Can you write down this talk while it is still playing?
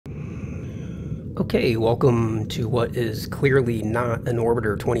Okay, welcome to what is clearly not an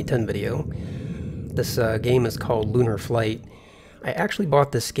Orbiter 2010 video. This game is called Lunar Flight. I actually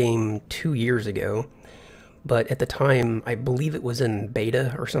bought this game 2 years ago, but at the time I believe it was in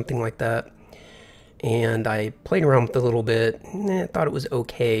beta or something like that. And I played around with it a little bit, thought it was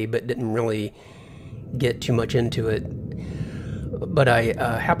okay, but didn't really get too much into it. But I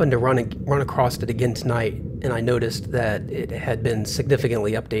happened to run across it again tonight, and I noticed that it had been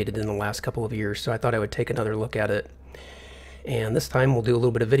significantly updated in the last couple of years, so I thought I would take another look at it. And this time we'll do a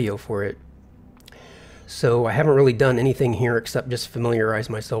little bit of video for it. So I haven't really done anything here except just familiarize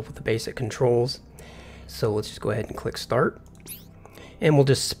myself with the basic controls. So let's just go ahead and click start. And we'll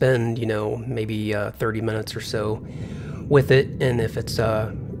just spend, maybe 30 minutes or so with it, and if it's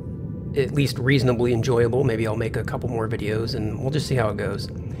at least reasonably enjoyable, maybe I'll make a couple more videos and we'll just see how it goes.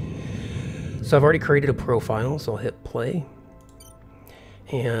 So I've already created a profile, so I'll hit play.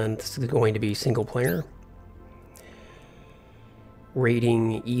 And this is going to be single player.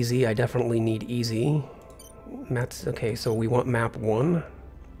 Rating easy, I definitely need easy. Maps, okay, so we want map 1.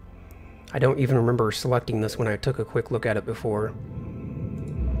 I don't even remember selecting this when I took a quick look at it before.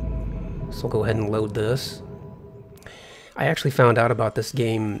 So I'll go ahead and load this. I actually found out about this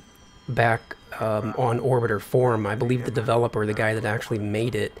game back on Orbiter forum. I believe the developer, the guy that actually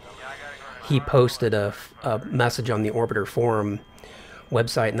made it, he posted a message on the Orbiter forum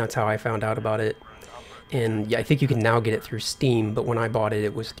website, and that's how I found out about it. And yeah, I think you can now get it through Steam, but when I bought it,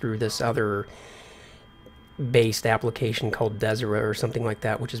 it was through this other based application called Desera or something like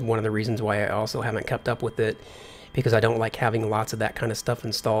that, which is one of the reasons why I also haven't kept up with it, because I don't like having lots of that kind of stuff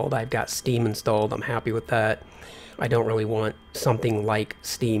installed. I've got Steam installed, I'm happy with that. I don't really want something like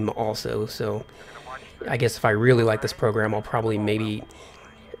Steam also, so I guess if I really like this program, I'll probably maybe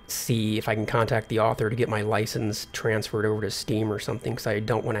see if I can contact the author to get my license transferred over to Steam or something, because I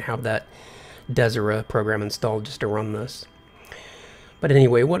don't want to have that Desera program installed just to run this. But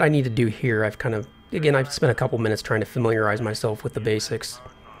anyway, what I need to do here, I've spent a couple minutes trying to familiarize myself with the basics.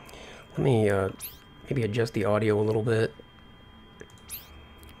 Let me maybe adjust the audio a little bit.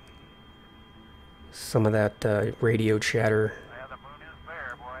 Some of that radio chatter.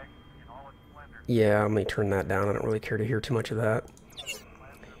 Yeah, let me turn that down. I don't really care to hear too much of that.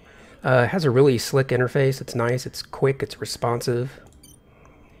 It has a really slick interface. It's nice, it's quick, it's responsive.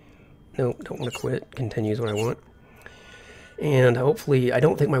 Nope, don't want to quit. Continue is what I want. And hopefully, I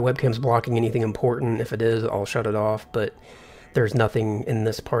don't think my webcam's blocking anything important. If it is, I'll shut it off, but there's nothing in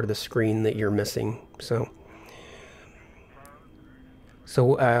this part of the screen that you're missing. So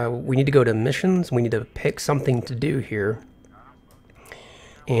we need to go to missions. We need to pick something to do here.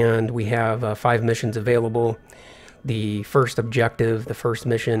 And we have 5 missions available. The first objective, the first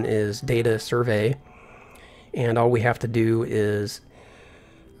mission is data survey. And all we have to do is,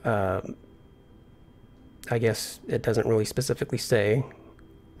 I guess it doesn't really specifically say,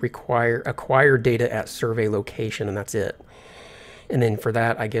 acquire data at survey location, and that's it. And then for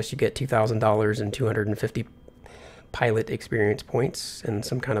that, I guess you get $2,000 and 250 pilot experience points and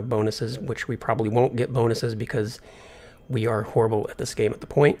some kind of bonuses, which we probably won't get bonuses because we are horrible at this game at the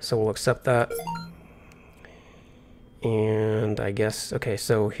point, so we'll accept that. And I guess, okay,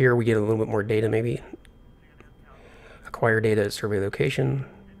 so here we get a little bit more data maybe. Acquire data at survey location.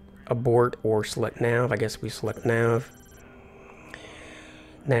 Abort or select nav. I guess we select nav.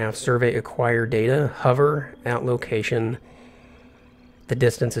 Nav, survey, acquire data. Hover at location. The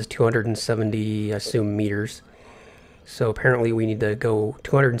distance is 270, I assume, meters. So apparently we need to go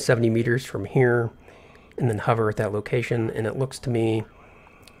 270 meters from here and then hover at that location. And it looks to me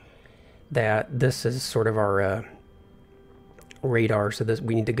that this is sort of our radar, so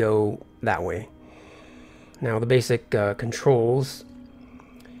we need to go that way. Now the basic controls,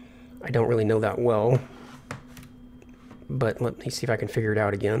 I don't really know that well, but let me see if I can figure it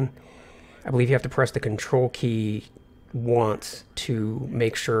out again. I believe you have to press the control key once to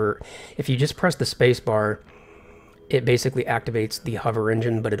make sure. If you just press the space bar, it basically activates the hover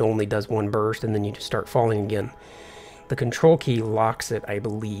engine, but it only does one burst and then you just start falling again. The control key locks it, I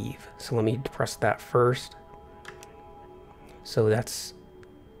believe. So let me press that first. So that's,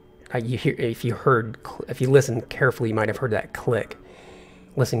 you hear, if you listen carefully, you might have heard that click.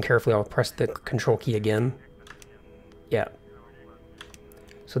 Listen carefully, I'll press the control key again. Yeah.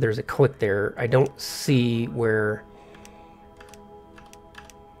 So there's a click there. I don't see where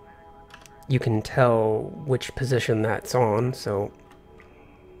you can tell which position that's on, so.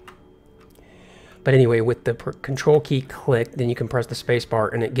 But anyway, with the control key click, then you can press the space bar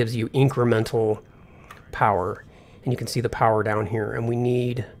and it gives you incremental power. And you can see the power down here, and we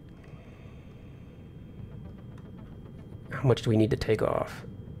need, how much do we need to take off?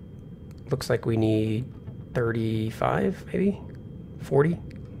 Looks like we need 35, maybe? 40?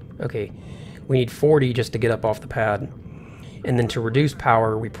 Okay, we need 40 just to get up off the pad. And then to reduce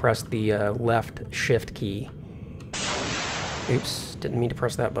power, we press the left shift key. Oops, didn't mean to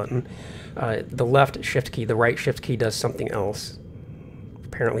press that button. The left shift key, the right shift key does something else.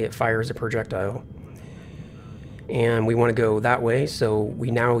 Apparently it fires a projectile. And we want to go that way, so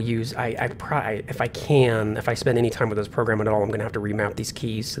we now use, if I spend any time with this program at all, I'm going to have to remap these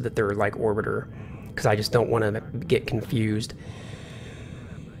keys so that they're like Orbiter, because I just don't want to get confused.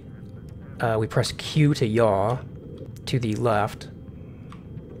 We press Q to yaw to the left.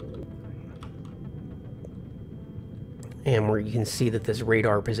 And where you can see that this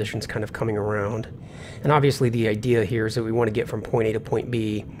radar position's kind of coming around. And obviously the idea here is that we want to get from point A to point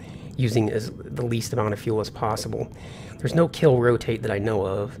B using the least amount of fuel as possible. There's no kill rotate that I know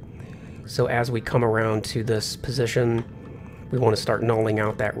of. So as we come around to this position, we want to start nulling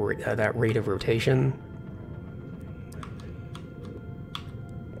out that rate of rotation.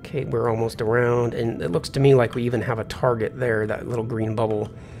 Okay, we're almost around, and it looks to me like we even have a target there, that little green bubble.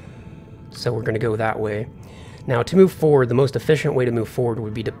 So we're going to go that way. Now, to move forward, the most efficient way to move forward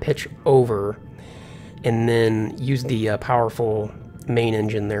would be to pitch over and then use the powerful main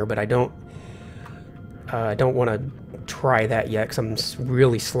engine there, but I don't want to try that yet because I'm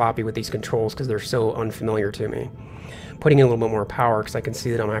really sloppy with these controls because they're so unfamiliar to me. Putting in a little bit more power because I can see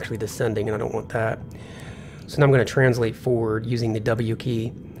that I'm actually descending and I don't want that. So now I'm going to translate forward using the W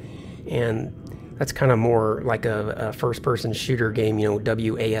key, and that's kind of more like a first-person shooter game, you know,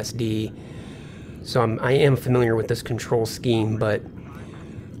 WASD. So I am familiar with this control scheme, but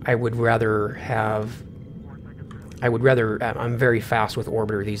I'm very fast with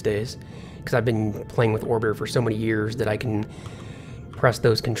Orbiter these days because I've been playing with Orbiter for so many years that I can press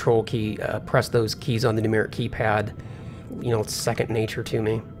those press those keys on the numeric keypad. You know, it's second nature to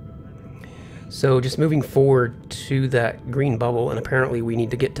me. So just moving forward to that green bubble, and apparently we need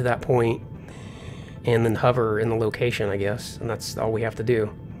to get to that point and then hover in the location, I guess, and that's all we have to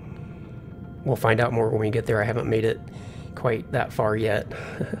do. We'll find out more when we get there. I haven't made it quite that far yet.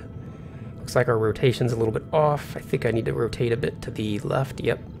 Looks like our rotation's a little bit off. I think I need to rotate a bit to the left.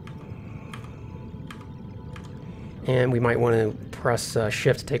 Yep. And we might want to press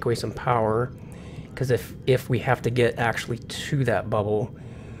shift to take away some power, because if we have to get actually to that bubble,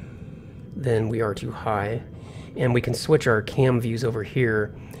 then we are too high. And we can switch our cam views over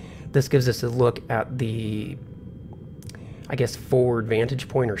here. This gives us a look at the, I guess, forward vantage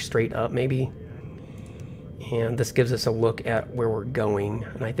point, or straight up maybe. And this gives us a look at where we're going,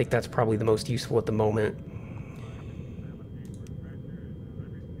 and I think that's probably the most useful at the moment.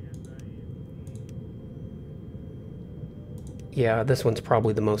 Yeah, this one's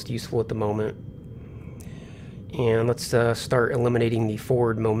probably the most useful at the moment. And let's start eliminating the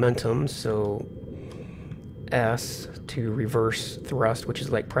forward momentum. So S to reverse thrust, which is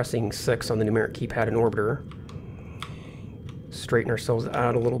like pressing 6 on the numeric keypad in Orbiter. Straighten ourselves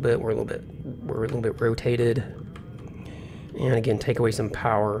out a little bit. We're a little bit rotated. And again, take away some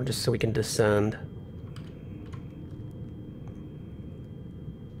power just so we can descend.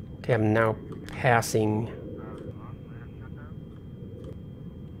 Okay, I'm now passing.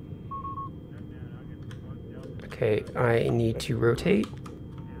 Okay, I need to rotate.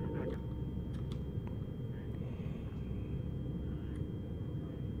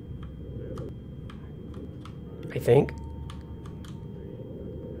 I think.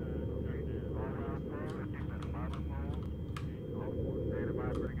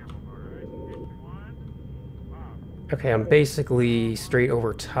 Okay, I'm basically straight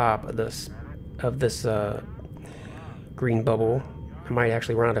over top of this green bubble. I might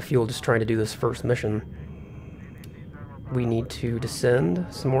actually run out of fuel just trying to do this first mission. We need to descend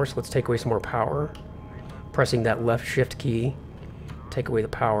some more, so let's take away some more power. Pressing that left shift key, take away the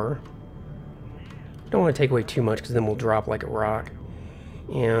power. Don't want to take away too much because then we'll drop like a rock.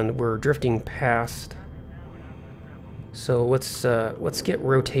 And we're drifting past. So let's get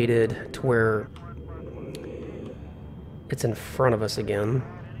rotated to where it's in front of us again.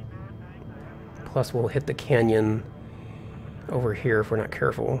 Plus we'll hit the canyon over here if we're not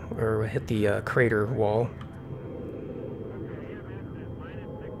careful, or we'll hit the crater wall.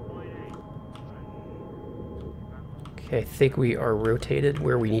 Okay, I think we are rotated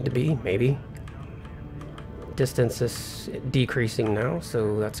where we need to be, maybe. Distance is decreasing now,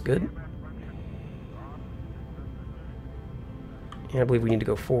 so that's good. And I believe we need to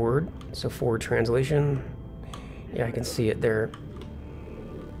go forward, so forward translation. Yeah, I can see it there.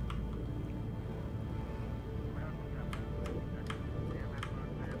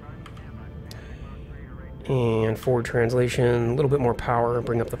 And forward translation, a little bit more power,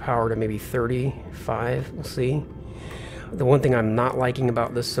 bring up the power to maybe 35, we'll see. The one thing I'm not liking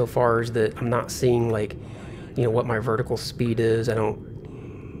about this so far is that I'm not seeing, like, you know, what my vertical speed is. I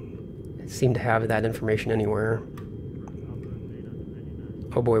don't seem to have that information anywhere.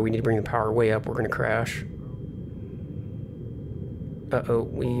 Oh boy, we need to bring the power way up, we're gonna crash. Uh-oh,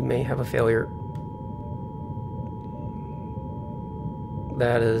 we may have a failure.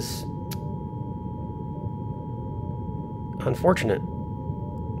 That is unfortunate.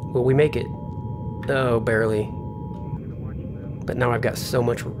 Will we make it? Oh, barely. But now I've got so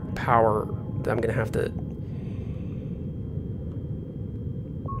much power that I'm gonna have to...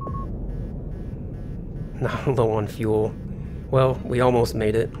 Not low on fuel. Well, we almost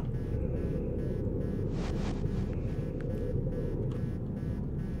made it.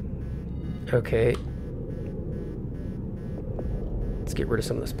 Okay. Let's get rid of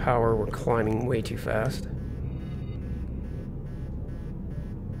some of this power. We're climbing way too fast.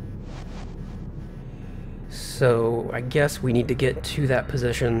 So I guess we need to get to that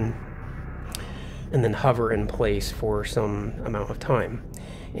position and then hover in place for some amount of time.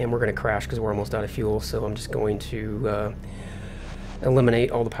 And we're going to crash because we're almost out of fuel, so I'm just going to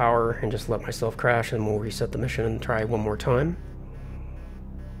eliminate all the power and just let myself crash, and we'll reset the mission and try one more time.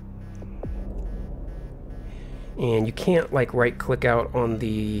 And you can't like right click out on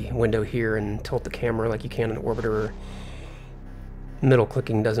the window here and tilt the camera like you can in Orbiter. Middle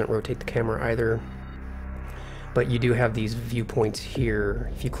clicking doesn't rotate the camera either. But you do have these viewpoints here.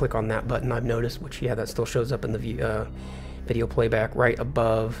 If you click on that button, I've noticed, which, yeah, that still shows up in the video playback, right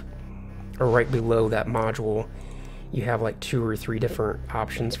above or right below that module. You have like 2 or 3 different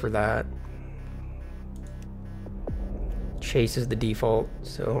options for that. Chase is the default.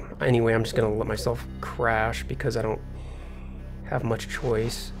 So anyway, I'm just gonna let myself crash because I don't have much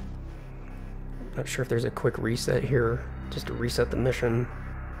choice. Not sure if there's a quick reset here, just to reset the mission.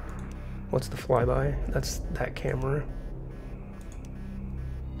 What's the flyby? That's that camera.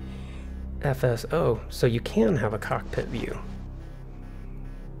 FS. Oh, so you can have a cockpit view.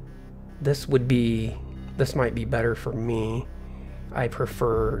 This might be better for me. I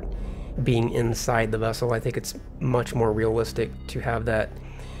prefer being inside the vessel. I think it's much more realistic to have that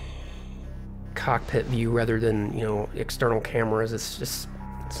cockpit view rather than, you know, external cameras.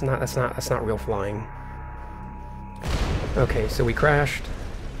 That's not real flying. Okay, so we crashed.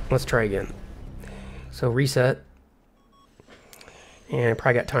 Let's try again. So reset. And I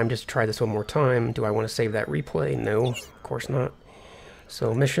probably got time just to try this one more time. Do I want to save that replay? No, of course not.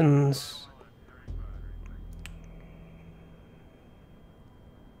 So missions.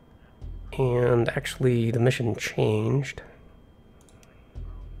 And actually the mission changed.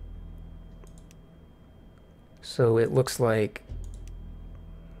 So it looks like...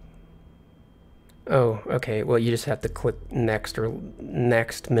 Oh, okay. Well, you just have to click next or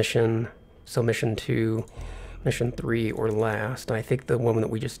next mission. So mission 2, mission 3, or last. And I think the one that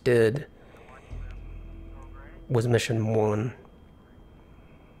we just did was mission 1.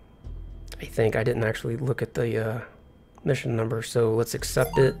 I think I didn't actually look at the mission number, so let's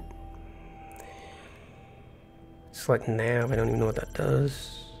accept it. Select nav. I don't even know what that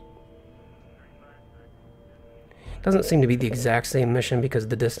does. Doesn't seem to be the exact same mission because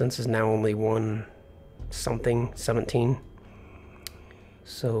the distance is now only 1 something, 17.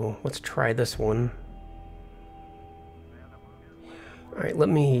 So let's try this one. Alright, let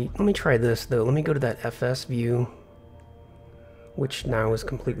me try this though. Let me go to that FS view, which now is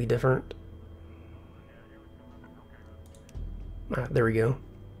completely different. There we go.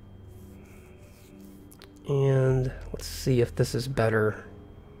 And let's see if this is better.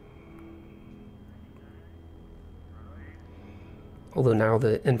 Although now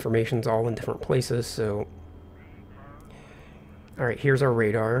the information's all in different places, so... Alright, here's our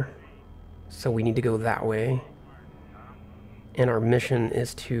radar. So we need to go that way. And our mission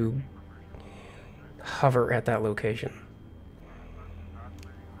is to hover at that location.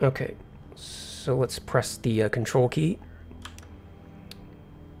 Okay, so let's press the control key.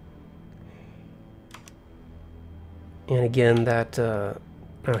 And again, that... oh,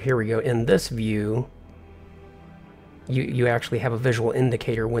 here we go. In this view... You actually have a visual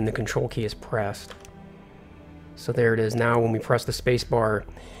indicator when the control key is pressed. So there it is. Now when we press the space bar,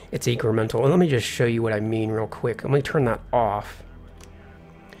 it's incremental. And let me just show you what I mean real quick. Let me turn that off.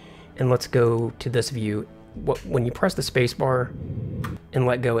 And let's go to this view. When you press the space bar and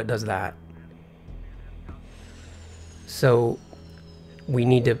let go, it does that. So we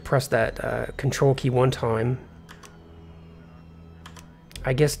need to press that control key one time.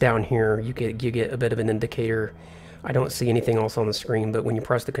 I guess down here you get a bit of an indicator. I don't see anything else on the screen, but when you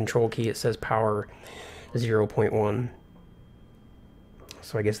press the control key, it says power 0.1.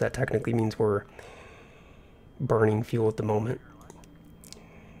 So I guess that technically means we're burning fuel at the moment.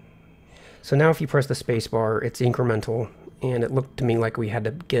 So now if you press the space bar, it's incremental, and it looked to me like we had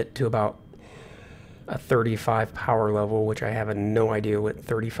to get to about a 35 power level, which I have no idea what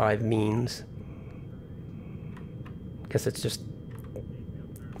 35 means. I guess it's just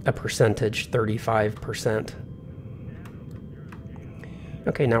a percentage, 35%.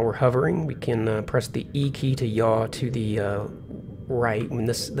 Okay, now we're hovering. We can press the E key to yaw to the right. And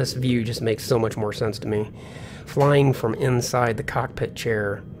this view just makes so much more sense to me. Flying from inside the cockpit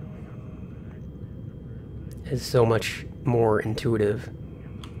chair is so much more intuitive.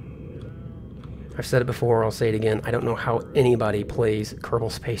 I've said it before, I'll say it again. I don't know how anybody plays Kerbal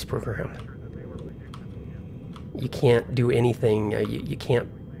Space Program. You can't do anything. You can't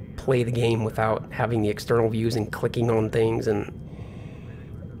play the game without having the external views and clicking on things, and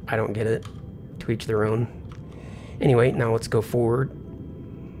I don't get it. To each their own. Anyway, now let's go forward.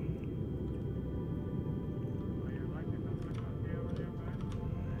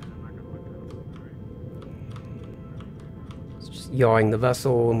 It's just yawing the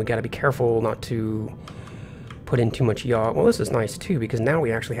vessel, and we got to be careful not to put in too much yaw. Well, this is nice too, because now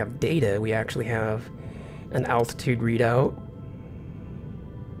we actually have data. We actually have an altitude readout,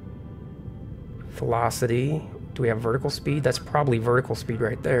 velocity. Do we have vertical speed? That's probably vertical speed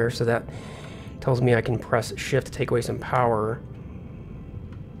right there, so that tells me I can press shift to take away some power.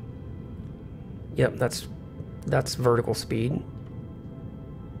 Yep, that's vertical speed.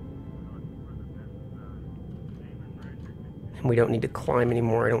 And we don't need to climb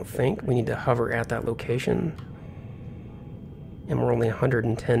anymore, I don't think. We need to hover at that location. And we're only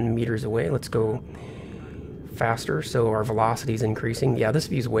 110 meters away. Let's go faster, so our velocity is increasing. Yeah, this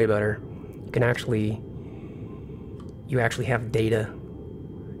view is way better. You can actually, you actually have data.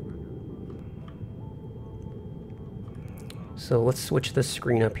 So let's switch this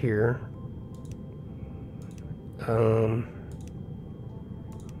screen up here.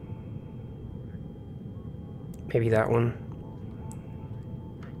 Maybe that one.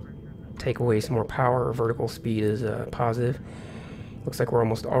 Take away some more power. Vertical speed is positive. Looks like we're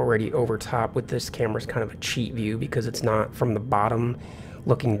almost already over top with this camera's kind of a cheat view because it's not from the bottom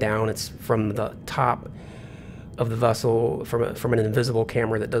looking down, it's from the top of the vessel, from an invisible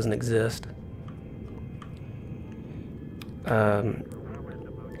camera that doesn't exist.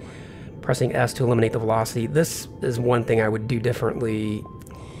 Pressing S to eliminate the velocity. This is one thing I would do differently.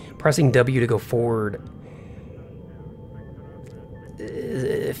 Pressing W to go forward,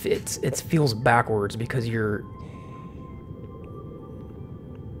 if it feels backwards because you're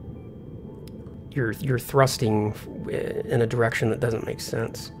thrusting in a direction that doesn't make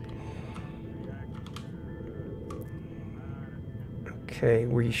sense. Okay,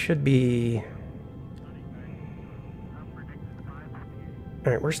 we should be...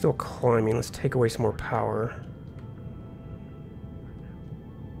 Alright, we're still climbing. Let's take away some more power.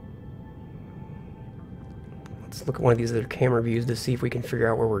 Let's look at one of these other camera views to see if we can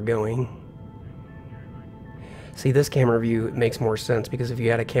figure out where we're going. See, this camera view makes more sense because if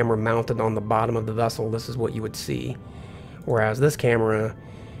you had a camera mounted on the bottom of the vessel, this is what you would see. Whereas this camera,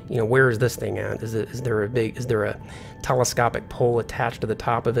 you know, where is this thing at? Is there a telescopic pole attached to the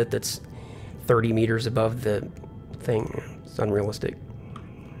top of it that's 30 meters above the thing? It's unrealistic.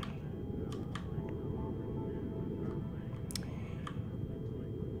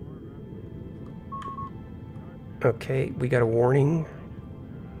 Okay, we got a warning.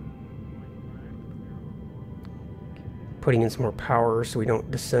 Putting in some more power so we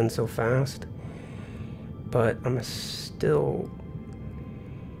don't descend so fast. But I'm still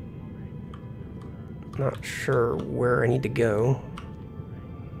not sure where I need to go.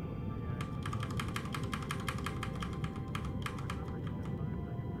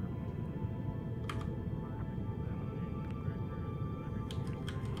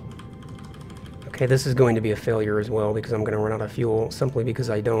 Okay, this is going to be a failure as well because I'm going to run out of fuel simply because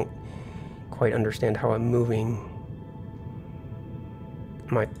I don't quite understand how I'm moving.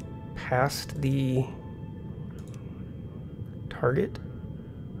 Am I past the target?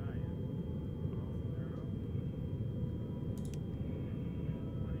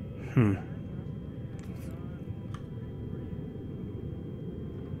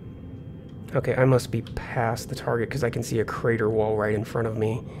 Okay, I must be past the target because I can see a crater wall right in front of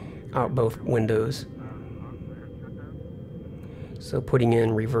me out both windows. So putting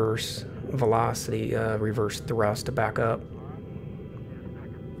in reverse velocity, reverse thrust to back up.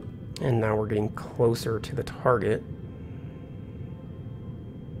 And now we're getting closer to the target.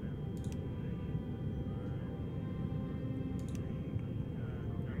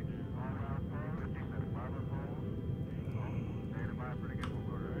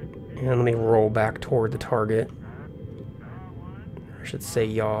 And let me roll back toward the target. I should say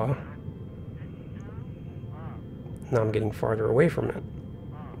yaw. Now I'm getting farther away from it.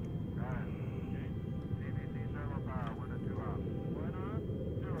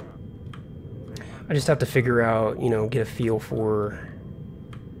 I just have to figure out, get a feel for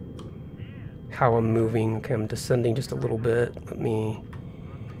how I'm moving. Okay, I'm descending just a little bit. Let me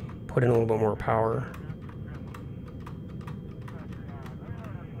put in a little bit more power.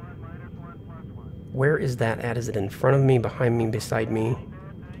 Where is that at? Is it in front of me, behind me, beside me?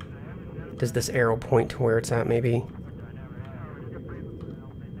 Does this arrow point to where it's at, maybe?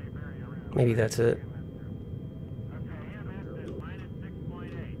 Maybe that's it.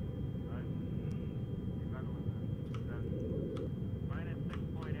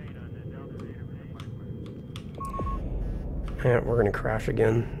 And we're going to crash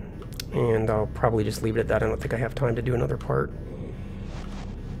again. And I'll probably just leave it at that. I don't think I have time to do another part.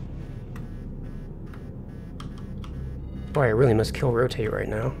 Boy, I really must kill rotate right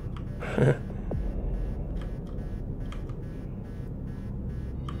now.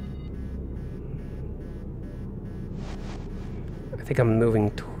 I think I'm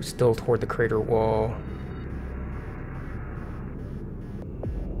moving still toward the crater wall.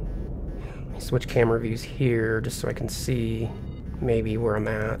 Let me switch camera views here just so I can see maybe where I'm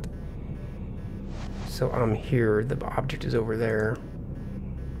at. So I'm here, the object is over there.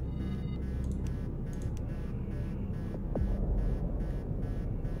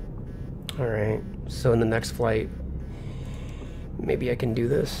 Alright, so in the next flight, maybe I can do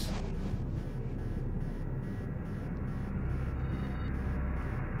this.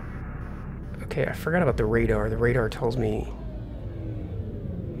 Okay, I forgot about the radar. The radar tells me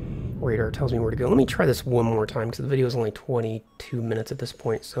where to go. Let me try this one more time because the video is only 22 minutes at this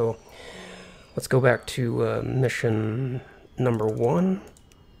point. So let's go back to mission number 1.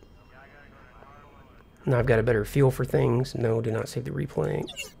 Now I've got a better feel for things. No, do not save the replay.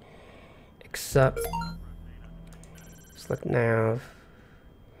 Accept. Select nav.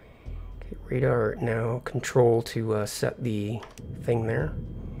 Okay, radar now. Control to set the thing there.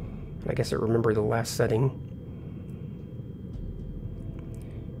 I guess I remember the last setting.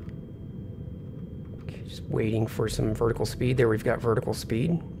 Okay, just waiting for some vertical speed. There we've got vertical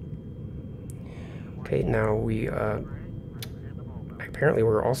speed. Okay, now we apparently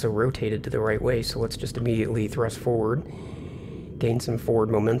we're also rotated to the right way, so let's just immediately thrust forward. Gain some forward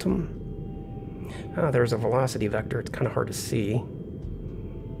momentum. Ah, there's a velocity vector. It's kind of hard to see.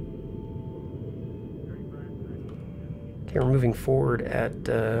 Okay, we're moving forward at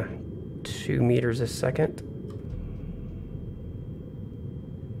 2 meters a second.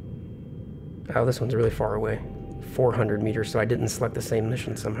 Oh, this one's really far away. 400 meters, so I didn't select the same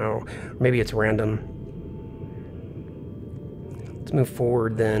mission somehow. Maybe it's random. Let's move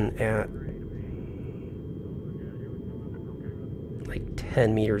forward then at like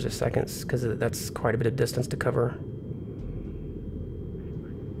 10 meters a second, because that's quite a bit of distance to cover.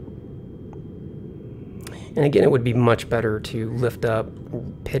 And again, it would be much better to lift up,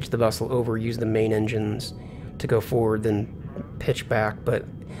 pitch the vessel over, use the main engines to go forward, then pitch back, but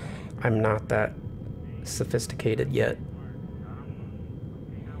I'm not that sophisticated yet.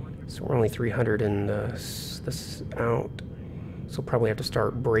 So we're only 300 and this out. So we'll probably have to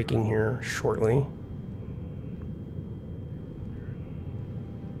start braking here shortly.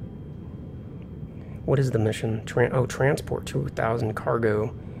 What is the mission? Transport 2,000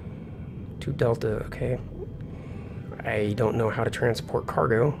 cargo to Delta. Okay. I don't know how to transport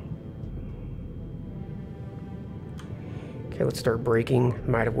cargo. Okay, let's start braking.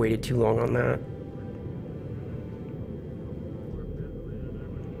 Might have waited too long on that.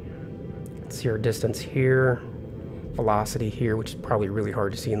 Let's see our distance here. Velocity here, which is probably really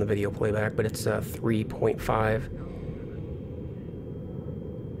hard to see in the video playback, but it's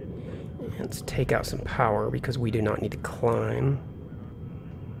 3.5. Let's take out some power because we do not need to climb.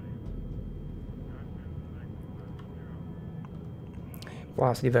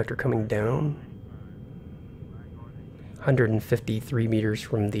 Velocity vector coming down. 153 meters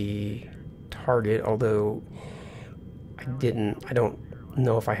from the target, although I don't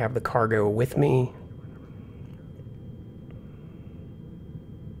know if I have the cargo with me.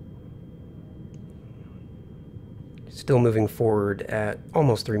 Still moving forward at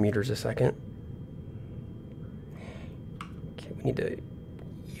almost 3 meters a second. Okay, we need to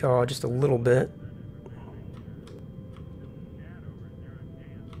yaw just a little bit.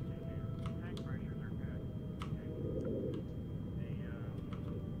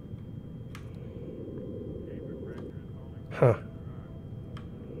 Huh.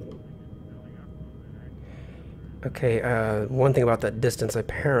 Okay, one thing about that distance,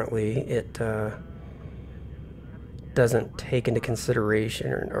 apparently it doesn't take into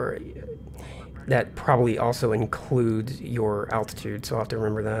consideration, or that probably also includes your altitude, so I'll have to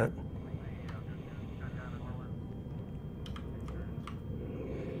remember that.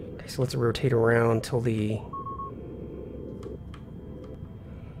 Okay, so let's rotate around till the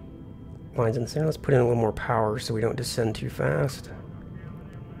line's in the center. Let's put in a little more power so we don't descend too fast.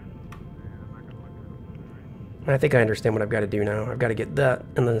 I think I understand what I've got to do now. I've got to get that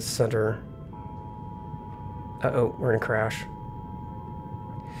in the center. Uh-oh, we're gonna crash.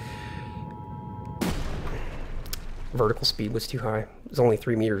 Vertical speed was too high. It was only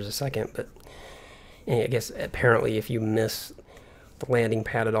 3 meters a second, but I guess apparently if you miss the landing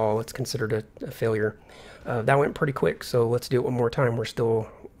pad at all, it's considered a failure. That went pretty quick, so let's do it one more time. We're still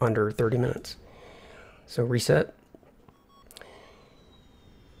under 30 minutes. So reset.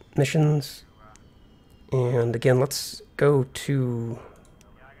 Missions. And again, let's go to...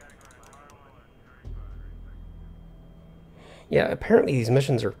 Yeah, apparently these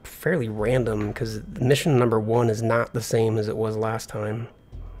missions are fairly random because mission number 1 is not the same as it was last time.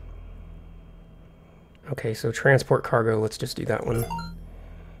 Okay, so transport cargo, let's just do that one.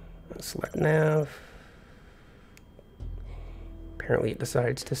 Select nav. Apparently it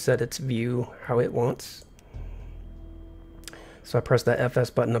decides to set its view how it wants. So I press that FS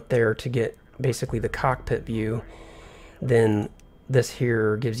button up there to get basically the cockpit view. Then this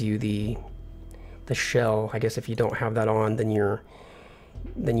here gives you the shell. I guess if you don't have that on, then you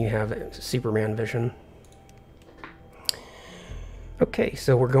have Superman vision. Okay,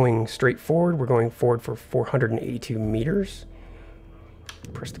 so we're going straight forward. We're going forward for 482 meters.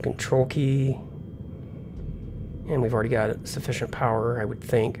 Press the control key. And we've already got sufficient power, I would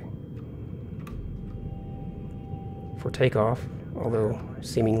think, for takeoff, although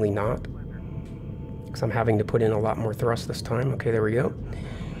seemingly not, because I'm having to put in a lot more thrust this time. Okay, there we go.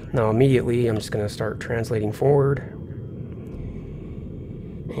 Now immediately I'm just going to start translating forward.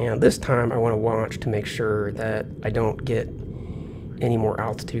 And this time I want to watch to make sure that I don't get any more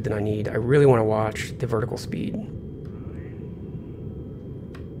altitude than I need. I really want to watch the vertical speed.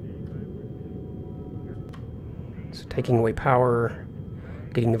 So taking away power,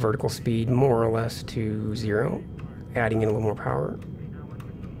 getting the vertical speed more or less to 0, adding in a little more power.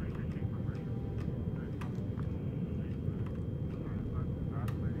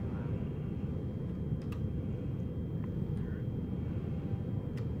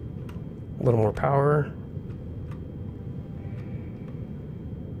 A little more power.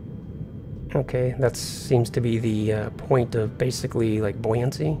 Okay, that seems to be the point of basically like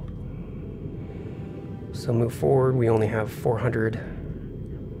buoyancy. So move forward. We only have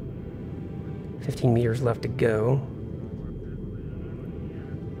 415 meters left to go.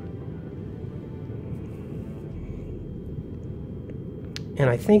 And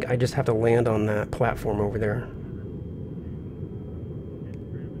I think I just have to land on that platform over there.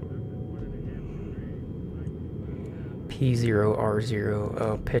 P0, R0,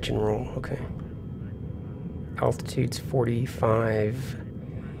 oh, pitch and roll, okay. Altitude's 45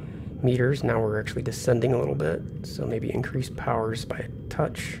 meters. Now we're actually descending a little bit, so maybe increase powers by a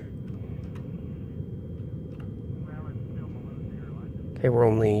touch. Okay, we're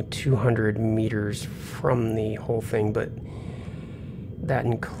only 200 meters from the whole thing, but that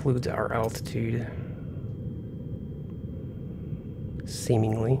includes our altitude,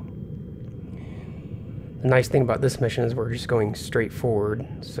 seemingly. The nice thing about this mission is we're just going straight forward,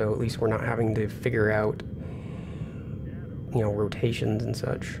 so at least we're not having to figure out, you know, rotations and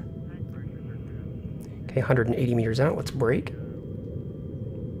such. Okay, 180 meters out, let's brake.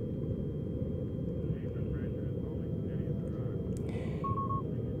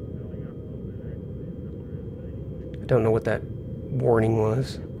 I don't know what that warning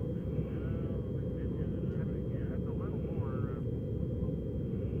was.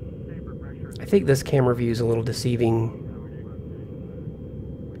 I think this camera view is a little deceiving.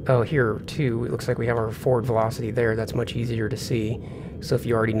 Oh, here too, it looks like we have our forward velocity there. That's much easier to see. So if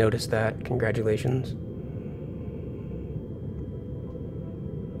you already noticed that, congratulations.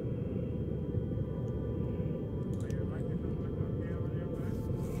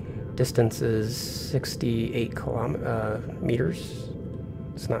 Distance is 68 meters.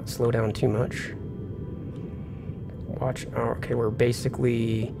 Let's not slow down too much. Watch. Oh, okay, we're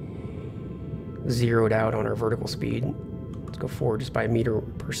basically zeroed out on our vertical speed. Let's go forward just by a meter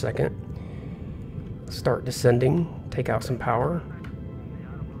per second. Start descending. Take out some power.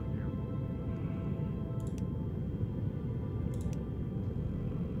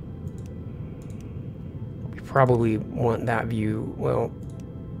 We probably want that view. Well,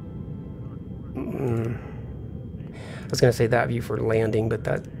 was going to say that view for landing, but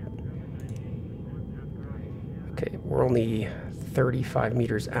that... Okay, we're only 35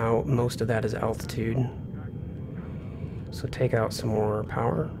 meters out. Most of that is altitude. So take out some more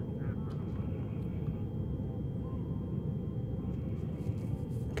power.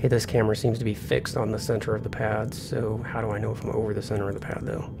 Okay, this camera seems to be fixed on the center of the pad, so how do I know if I'm over the center of the pad,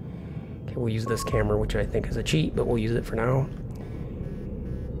 though? Okay, we'll use this camera, which I think is a cheat, but we'll use it for now.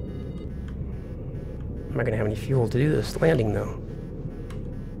 Am I going to have any fuel to do this landing, though?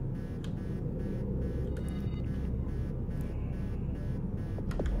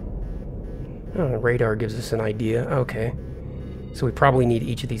 Oh, the radar gives us an idea. Okay, so we probably need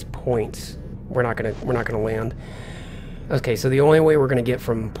each of these points. We're not gonna land. Okay, so the only way we're gonna get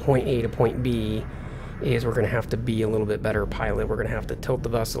from point A to point B is we're gonna have to be a little bit better pilot. We're gonna have to tilt the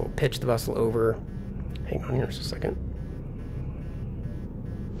vessel, pitch the vessel over. Hang on here just a second.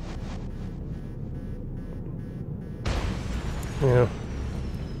 Yeah.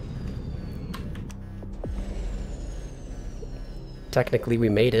 Technically, we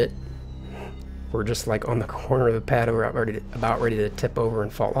made it. We're just like on the corner of the pad. We're about ready to tip over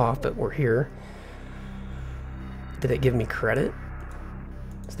and fall off, but we're here. Did it give me credit?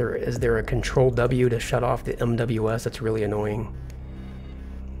 Is there a control W to shut off the MWS? That's really annoying.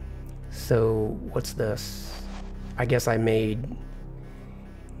 So what's this? I guess I made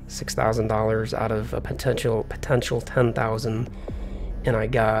 $6,000 out of a potential $10,000, and I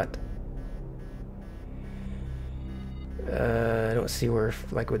got I don't see where,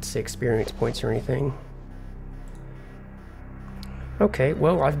 like, would say experience points or anything. Okay,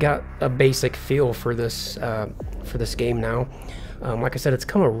 well, I've got a basic feel for this game now. Like I said, it's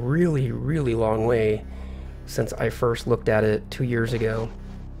come a really, really long way since I first looked at it 2 years ago.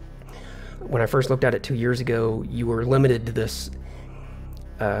 When I first looked at it 2 years ago, you were limited to this.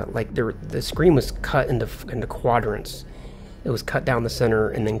 The screen was cut into quadrants. It was cut down the center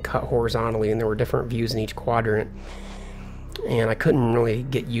and then cut horizontally, and there were different views in each quadrant. And I couldn't really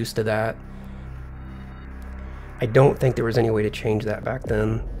get used to that. I don't think there was any way to change that back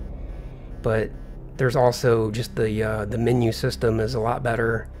then. But there's also just the menu system is a lot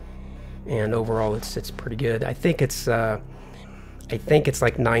better, and overall it's pretty good. I think it's like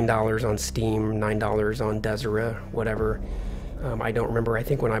 $9 on Steam, $9 on Deseret, whatever. I don't remember. I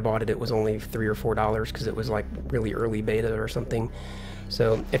think when I bought it, it was only $3 or $4 because it was like really early beta or something.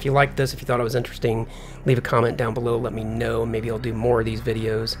 So if you liked this, if you thought it was interesting, leave a comment down below. Let me know. Maybe I'll do more of these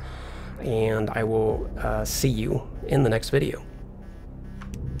videos, and I will see you in the next video.